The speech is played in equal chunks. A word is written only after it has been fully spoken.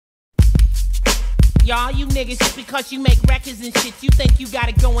Y'all, you niggas, just because you make records and shit, you think you got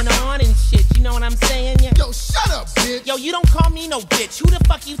it going on and shit. You know what I'm saying? Yeah. Yo, shut up, bitch. Yo, you don't call me no bitch. Who the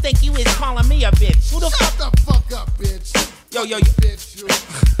fuck you think you is calling me a bitch? Who the Shut the fuck up, bitch. Yo, bitch, you.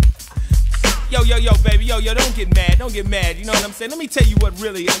 Yo, baby, yo, don't get mad, you know what I'm saying? Let me tell you what a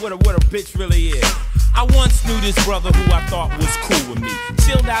bitch really is. I once knew this brother who I thought was cool with me.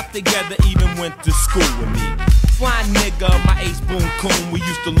 Chilled out together, even went to school with me. Fly nigga, my ace boom coon. We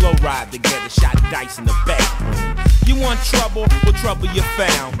used to low ride together, shot dice in the bathroom. You want trouble? Well, trouble you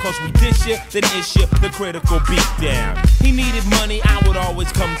found. Cause we dish you, then issue the critical beat down. He needed money, I would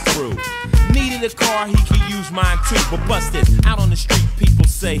always come through. Needed a car, he could use mine too. But bust this, out on the street, people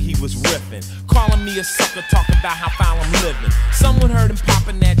say he was riffing. Calling me a sucker, talking about how foul I'm living. Someone heard him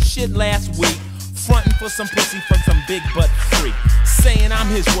popping that shit last week. Frontin' for some pussy from some big butt freak. Saying I'm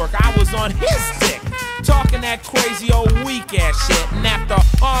his work, I was on his dick. Talking that crazy old weak ass shit. And after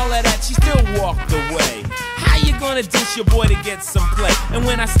all of that, she still walked away. How you gonna dish your boy to get some play? And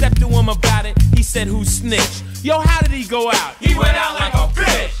when I stepped to him about it, he said, who snitched? Yo, how did he go out? He went out like a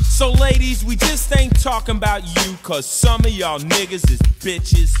bitch. So ladies, we just ain't talking about you, cause some of y'all niggas is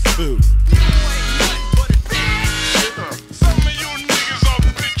bitches too.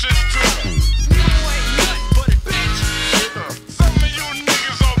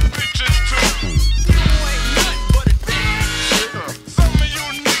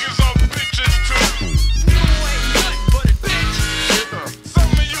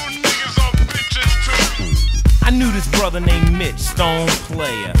 I knew this brother named Mitch, stone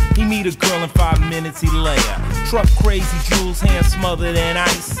player. He meet a girl in 5 minutes, he lay her. Truck crazy, jewels, hands smothered in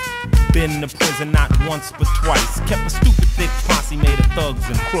ice. Been to prison not once but twice. Kept a stupid thick posse made of thugs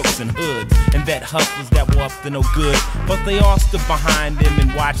and crooks and hoods and vet hustlers that were up to no good. But they all stood behind him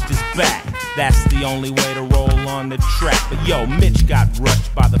and watched his back. That's the only way to roll on the track. But yo, Mitch got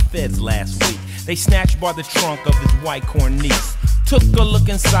rushed by the feds last week. They snatched by the trunk of his white cornice. Took a look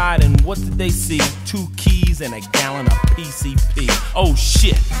inside and what did they see? 2 keys and a gallon of PCP. Oh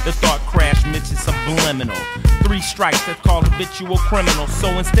shit, the thought crashed Mitch is subliminal. 3 strikes, that's called habitual criminal. So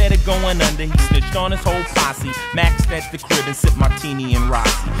instead of going under, he snitched on his whole posse. Maxed at the crib and sipped martini and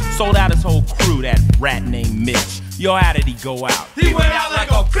Rossi. Sold out his whole crew, that rat named Mitch. Yo, how did he go out? He went out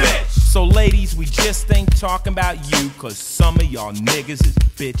like a bitch. So ladies, we just ain't talking about you, cause some of y'all niggas is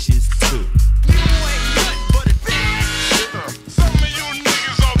bitches too.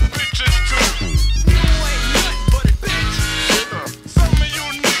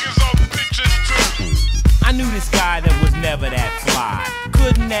 I knew this guy that was never that fly.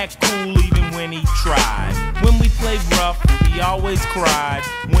 Couldn't act cool even when he tried. When we played rough, he always cried.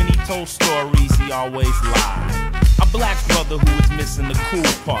 When he told stories, he always lied. A black brother who was missing the cool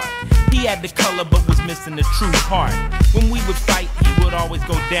part. He had the color but was missing the true heart. When we would fight, he would always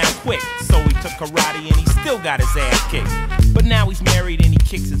go down quick. So he took karate and he still got his ass kicked. But now he's married and he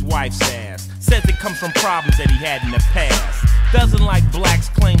kicks his wife's ass. Says it comes from problems that he had in the past. Doesn't like blacks,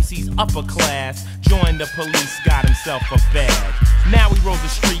 claims he's upper class. Joined the police, got himself a badge. Now he rolls the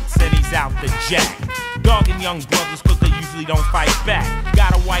streets and he's out the jack. Dogging young brothers cause they usually don't fight back.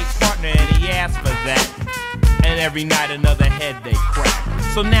 Got a white partner and he asked for that. And every night another head they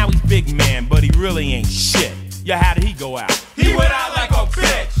crack. So now he's big man, but he really ain't shit. Yeah, how did he go out? He went out like a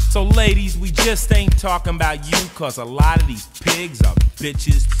bitch. So ladies, we just ain't talking about you, cause a lot of these pigs are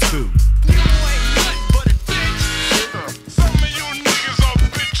bitches too.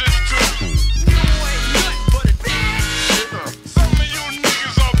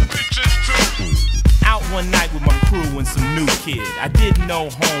 Out one night with my crew and some new kid. I didn't know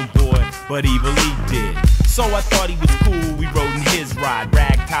homeboy, but he believed did. So I thought he was cool, we rode in his ride.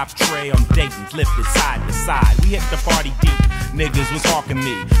 Rag top tray on Dayton's, lifted side to side. We hit the party deep, niggas was hawking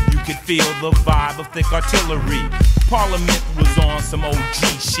me. You could feel the vibe of thick artillery. Parliament was on some OG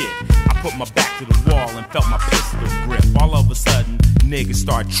shit. I put my back to the wall and felt my pistol grip. All of a sudden, niggas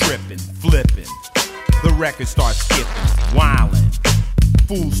start tripping, flipping. The record starts skipping, wildin'.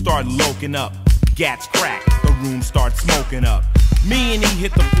 Fools start loking up, gats crack, the room starts smoking up. Me and he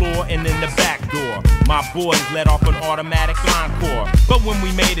hit the floor and then the back door. My boys let off an automatic encore. But when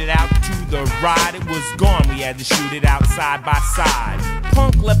we made it out to the ride, it was gone. We had to shoot it out side by side.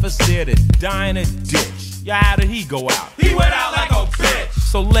 Punk left us there to die in a ditch. Yeah, how did he go out? He went out like a bitch.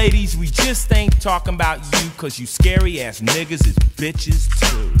 So ladies, we just ain't talking about you, cause you scary ass niggas is bitches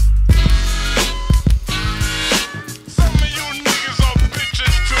too.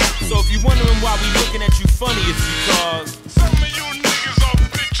 So if you're wondering why we looking at you funny, it's because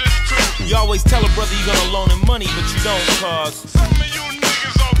you always tell a brother you're gonna loan him money, but you don't, cause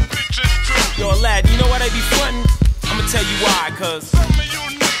yo, lad, you know why they be frontin'? I'ma tell you why, cause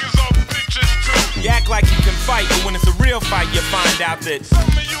you act fight, but when it's a real fight, you find out that some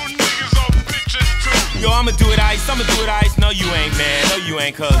of you niggas are bitches too. yo, I'ma do it ice, I'ma do it ice. No, you ain't, man, no, you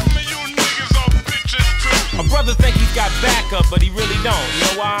ain't, cuz Some of you niggas are bitches too. a brother think he's got backup, but he really don't. You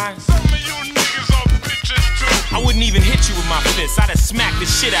know why? Some of you niggas are bitches too. I wouldn't even hit you with my fists. I'd have smacked the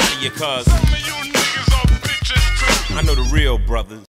shit out of you, cuz Some of you niggas are bitches too. I know the real brothers.